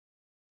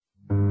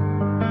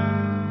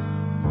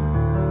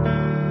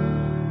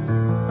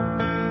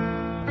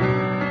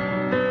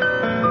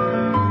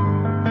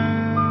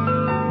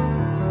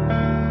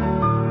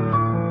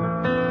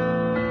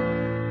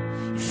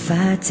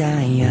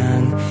die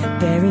young.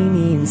 Bury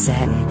me in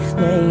satin,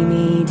 lay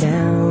me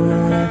down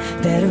on a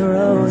bed of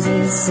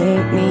roses,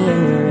 sink me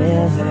in the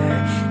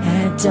river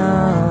at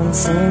dawn,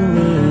 send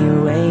me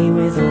away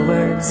with the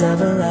words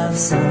of a love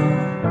song.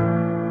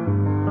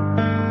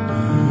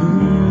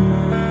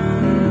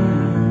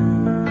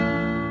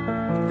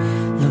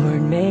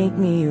 Lord, make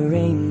me a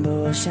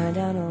rainbow, shine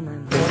down on my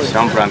mind.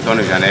 Chamo para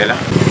António Janela,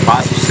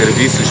 faço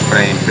serviços para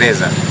a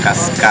empresa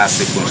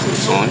Kassi-Kassi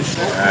Construções.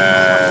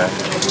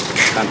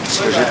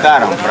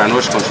 Projetaram para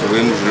nós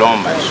construirmos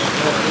lombas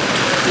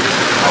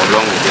ao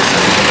longo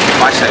dessas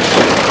faixas,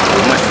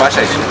 algumas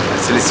faixas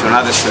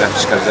selecionadas pela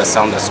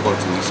fiscalização da Escola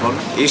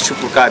Primaria. Isto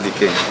por causa de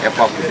quê? É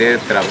para poder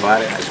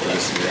travar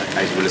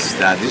as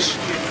velocidades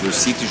nos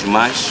sítios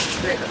mais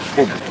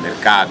públicos,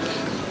 mercados,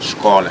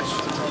 escolas,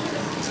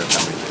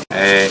 exatamente.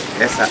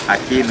 Essa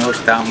aqui nós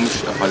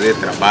estamos a fazer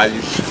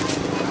trabalhos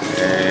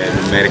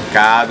no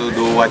mercado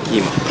do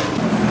Aquima.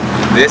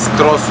 Desse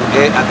troço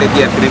é até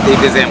dia 30 de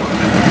dezembro.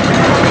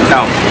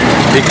 Então,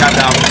 de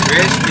cada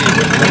vez que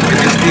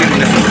existir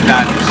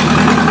necessidades,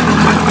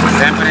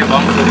 sempre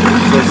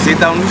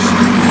solicitam-nos,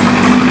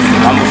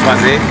 vamos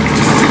fazer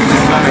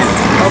sucessivamente.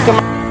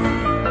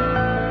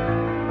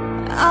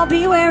 I'll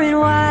be wearing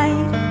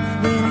white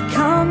when I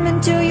come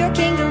into your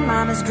kingdom.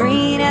 I'm as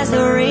green as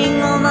the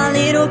ring on my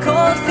little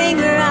cold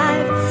finger.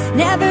 I've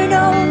never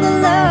known the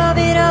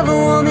loving of a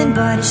woman,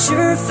 but it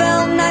sure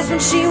felt nice when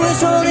she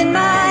was holding my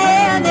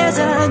hand. There's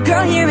a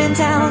girl here in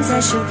town,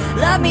 says she'll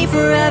love me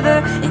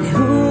forever, and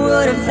who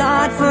would have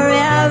thought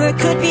forever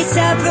could be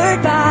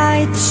severed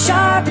by the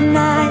sharp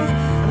knife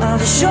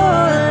of a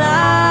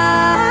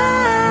shoreline.